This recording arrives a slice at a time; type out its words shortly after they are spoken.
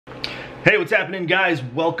Hey, what's happening, guys?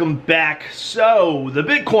 Welcome back. So, the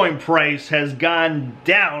Bitcoin price has gone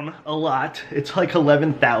down a lot. It's like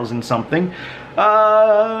 11,000 something. You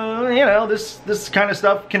know, this kind of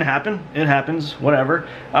stuff can happen. It happens, whatever.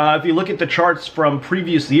 If you look at the charts from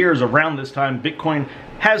previous years around this time, Bitcoin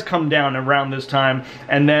has come down around this time,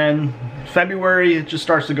 and then February it just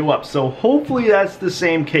starts to go up. So hopefully that's the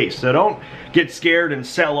same case. So don't get scared and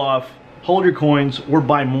sell off. Hold your coins or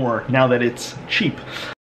buy more now that it's cheap.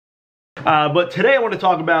 But today I want to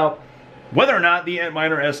talk about whether or not the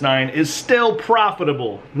Antminer S9 is still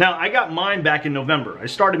profitable. Now, I got mine back in November. I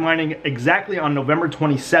started mining exactly on November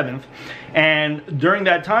 27th, and during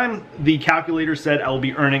that time, the calculator said I will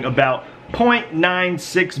be earning about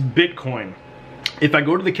 0.96 Bitcoin. If I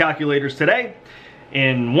go to the calculators today,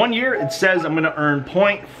 in 1 year, it says I'm gonna earn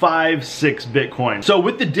 0.56 Bitcoin. So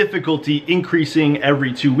with the difficulty increasing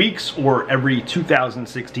every 2 weeks or every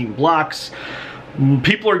 2016 blocks,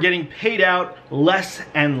 people are getting paid out less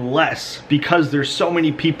and less because there's so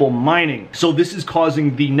many people mining. So this is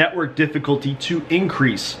causing the network difficulty to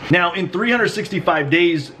increase. Now in 365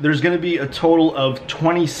 days, there's gonna be a total of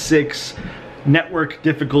 26 network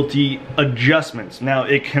difficulty adjustments. Now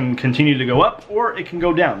it can continue to go up or it can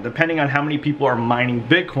go down depending on how many people are mining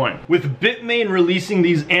Bitcoin. With Bitmain releasing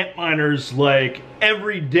these Antminers like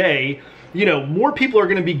every day, you know, more people are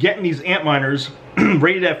going to be getting these Antminers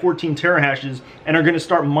rated at 14 terahashes and are going to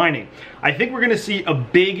start mining. I think we're going to see a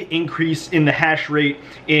big increase in the hash rate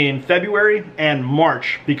in February and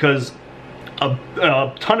March because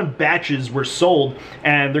a ton of batches were sold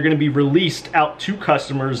and they're going to be released out to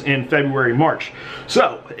customers in February, March.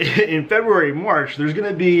 So in February, March, there's going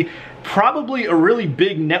to be probably a really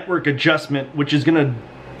big network adjustment, which is going to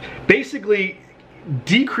basically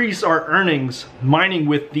decrease our earnings mining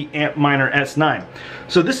with the Antminer S9.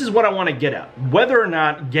 So this is what I want to get at. Whether or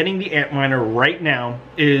not getting the Antminer right now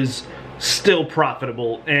is still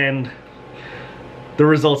profitable, and the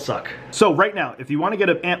results suck. So right now, if you want to get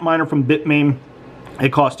an Antminer from Bitmain,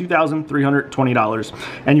 it costs $2,320,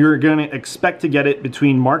 and you're going to expect to get it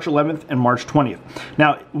between March 11th and March 20th.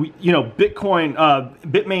 Now, you know,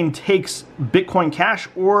 Bitmain takes Bitcoin Cash,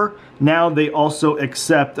 or now they also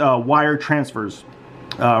accept wire transfers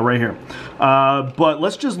right here. But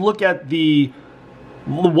let's just look at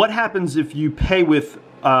what happens if you pay with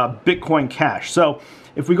Bitcoin Cash. So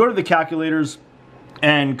if we go to the calculators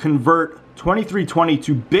and convert 2320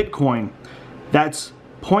 to Bitcoin, that's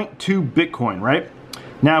 0.2 Bitcoin, right?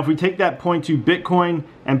 Now, if we take that 0.2 Bitcoin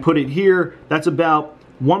and put it here, that's about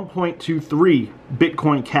 1.23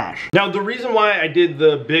 Bitcoin Cash. Now, the reason why I did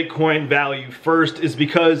the Bitcoin value first is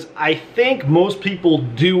because I think most people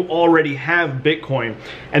do already have Bitcoin,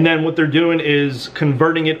 and then what they're doing is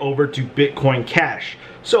converting it over to Bitcoin Cash.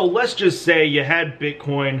 So let's just say you had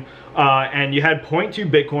Bitcoin and you had 0.2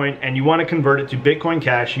 Bitcoin and you want to convert it to Bitcoin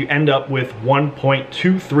Cash, you end up with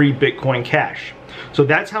 1.23 Bitcoin Cash. So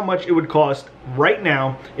that's how much it would cost right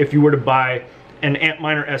now if you were to buy an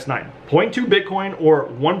Antminer S9. 0.2 Bitcoin or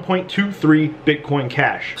 1.23 Bitcoin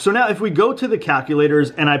Cash. So now if we go to the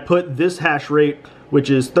calculators and I put this hash rate, which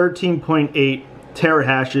is 13.8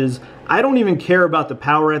 terahashes, I don't even care about the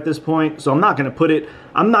power at this point, so I'm not gonna put it.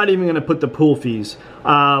 I'm not even gonna put the pool fees.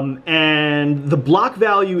 And the block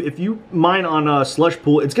value, if you mine on a slush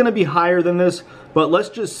pool, it's gonna be higher than this, but let's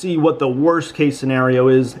just see what the worst case scenario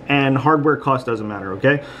is, and hardware cost doesn't matter,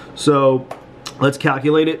 okay? So let's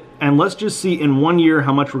calculate it, and let's just see in 1 year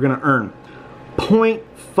how much we're gonna earn.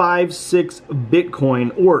 0.56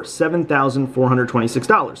 Bitcoin or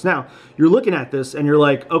 $7,426. Now, you're looking at this and you're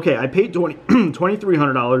like, okay, I paid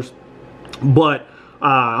 $2,300, but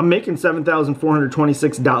I'm making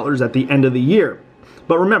 $7,426 at the end of the year.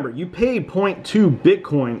 But remember, you paid 0.2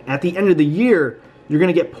 Bitcoin. At the end of the year, you're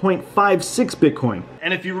gonna get 0.56 Bitcoin.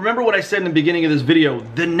 And if you remember what I said in the beginning of this video,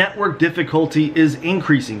 the network difficulty is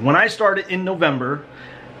increasing. When I started in November,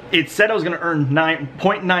 it said I was gonna earn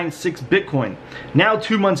 0.96 Bitcoin. Now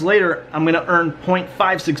 2 months later, I'm gonna earn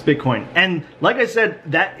 0.56 Bitcoin. And like I said,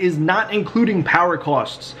 that is not including power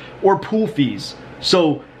costs or pool fees.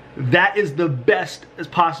 So that is the best as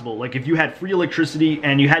possible. Like if you had free electricity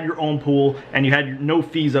and you had your own pool and you had no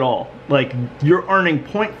fees at all, like you're earning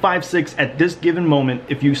 0.56 at this given moment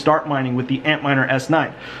if you start mining with the Antminer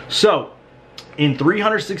S9. So in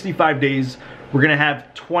 365 days, we're gonna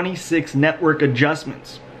have 26 network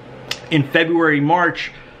adjustments. In February,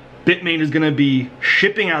 March, Bitmain is gonna be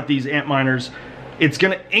shipping out these Antminers. It's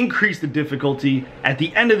gonna increase the difficulty. At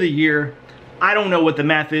the end of the year, I don't know what the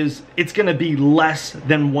math is. It's gonna be less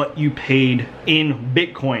than what you paid in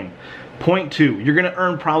Bitcoin. 0.2, you're gonna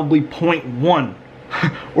earn probably 0.1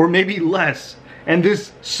 or maybe less. And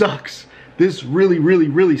this sucks. This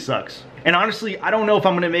really sucks. And honestly, I don't know if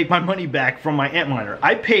I'm gonna make my money back from my Antminer.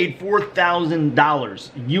 I paid $4,000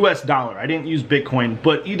 US dollar. I didn't use Bitcoin,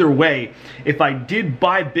 but either way, if I did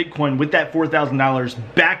buy Bitcoin with that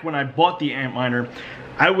 $4,000 back when I bought the Antminer,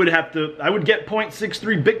 I would get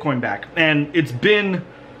 0.63 Bitcoin back. And it's been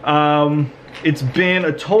a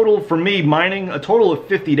total, for me, mining, a total of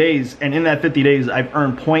 50 days. And in that 50 days, I've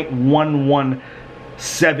earned 0.117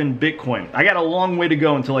 Bitcoin. I got a long way to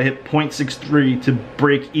go until I hit 0.63 to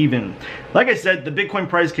break even. Like I said, the Bitcoin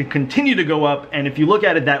price can continue to go up, and if you look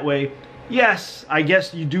at it that way, yes, I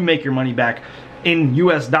guess you do make your money back in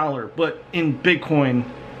US dollar, but in Bitcoin,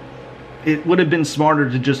 it would have been smarter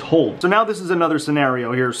to just hold. So now this is another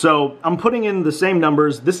scenario here. So I'm putting in the same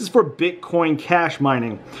numbers. This is for Bitcoin Cash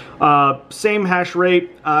mining. Same hash rate.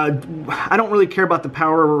 I don't really care about the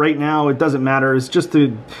power right now. It doesn't matter. It's just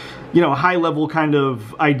a, you know, high level kind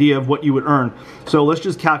of idea of what you would earn. So let's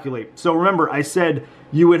just calculate. So remember, I said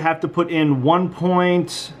you would have to put in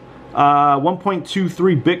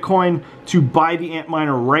 1.23 Bitcoin to buy the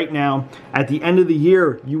Antminer right now. At the end of the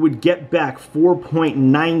year, you would get back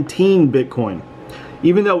 4.19 Bitcoin.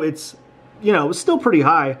 Even though it's, you know, it's still pretty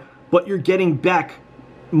high, but you're getting back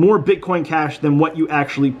more Bitcoin Cash than what you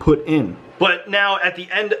actually put in. But now at the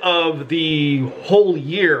end of the whole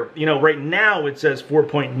year, you know, right now it says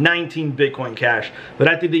 4.19 Bitcoin Cash, but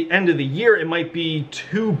at the end of the year it might be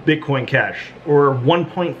 2 Bitcoin Cash or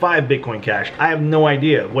 1.5 Bitcoin Cash. I have no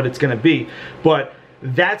idea what it's going to be, but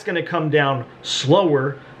that's going to come down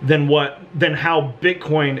slower than how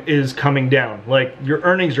Bitcoin is coming down. Like, your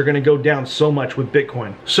earnings are going to go down so much with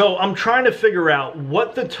Bitcoin. So I'm trying to figure out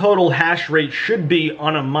what the total hash rate should be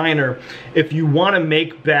on a miner if you want to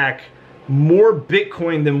make back more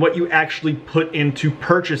Bitcoin than what you actually put into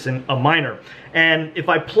purchasing a miner. And if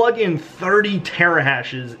I plug in 30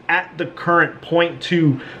 terahashes at the current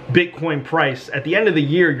 0.2 Bitcoin price, at the end of the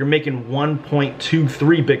year, you're making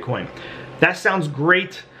 1.23 Bitcoin. That sounds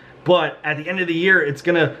great, but at the end of the year, it's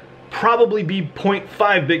gonna probably be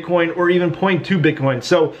 0.5 Bitcoin or even 0.2 Bitcoin.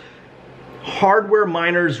 So hardware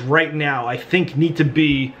miners right now, I think, need to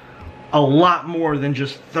be a lot more than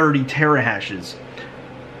just 30 terahashes.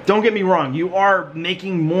 Don't get me wrong, you are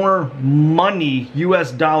making more money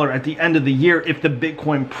US dollar at the end of the year if the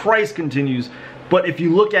Bitcoin price continues. But if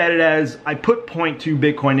you look at it as, I put 0.2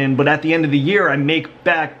 Bitcoin in, but at the end of the year I make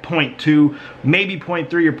back 0.2, maybe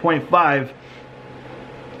 0.3 or 0.5,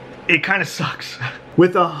 it kind of sucks.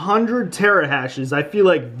 With 100 terahashes, I feel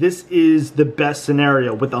like this is the best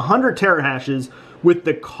scenario. With 100 terahashes, with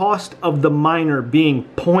the cost of the miner being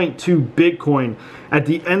 0.2 Bitcoin, at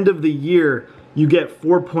the end of the year, you get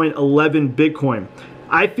 4.11 Bitcoin.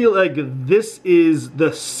 I feel like this is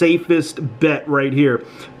the safest bet right here.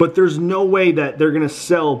 But there's no way that they're gonna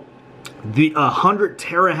sell the 100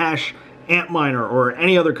 terahash Antminer or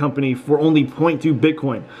any other company for only 0.2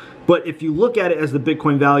 Bitcoin. But if you look at it as the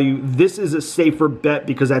Bitcoin value, this is a safer bet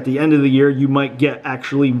because at the end of the year, you might get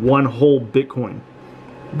actually one whole Bitcoin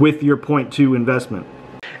with your 0.2 investment.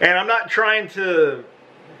 And I'm not trying to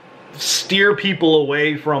steer people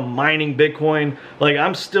away from mining Bitcoin. Like,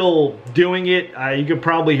 I'm still doing it. You could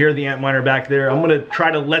probably hear the Antminer back there. I'm gonna try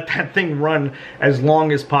to let that thing run as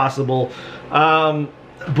long as possible.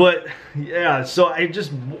 But yeah, so I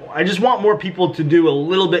just want more people to do a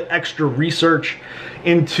little bit extra research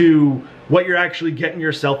into what you're actually getting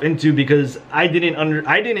yourself into, because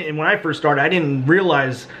and when I first started, I didn't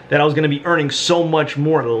realize that I was gonna be earning so much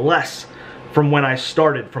more less from when I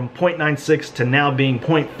started, from 0.96 to now being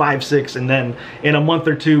 0.56, and then in a month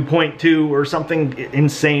or two, 0.2 or something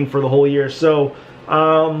insane for the whole year. So,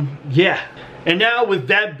 yeah. And now with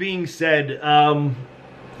that being said,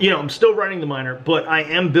 you know, I'm still running the miner, but I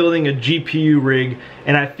am building a GPU rig,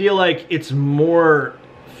 and I feel like it's more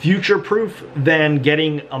future-proof than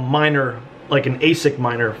getting a miner, like an ASIC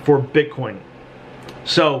miner for Bitcoin.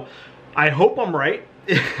 So, I hope I'm right.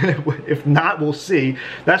 If not, we'll see.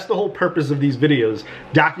 That's the whole purpose of these videos,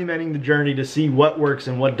 documenting the journey to see what works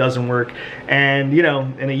and what doesn't work. And, you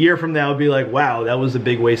know, in a year from now, I'll be like, wow, that was a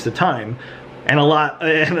big waste of time and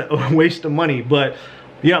a waste of money. But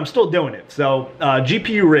yeah, I'm still doing it. So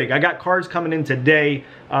GPU rig, I got cards coming in today.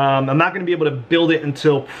 I'm not going to be able to build it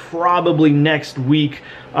until probably next week,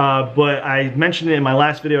 but I mentioned it in my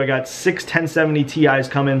last video. I got 6 1070 Ti's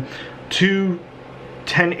coming, 2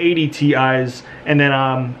 1080 Ti's, and then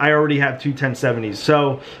I already have 2 1070s.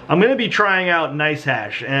 So I'm going to be trying out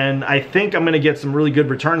NiceHash, and I think I'm going to get some really good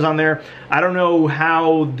returns on there. I don't know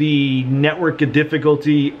how the network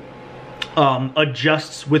difficulty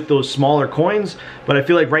adjusts with those smaller coins, but I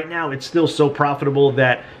feel like right now it's still so profitable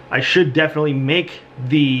that I should definitely make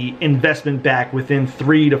the investment back within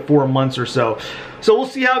 3 to 4 months or so. So we'll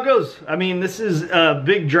see how it goes. I mean, this is a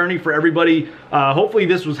big journey for everybody. Hopefully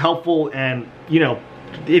this was helpful, and you know,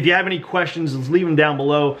 if you have any questions, let's leave them down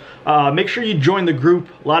below. Make sure you join the group.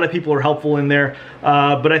 A lot of people are helpful in there.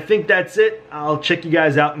 But I think that's it. I'll check you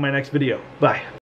guys out in my next video. Bye.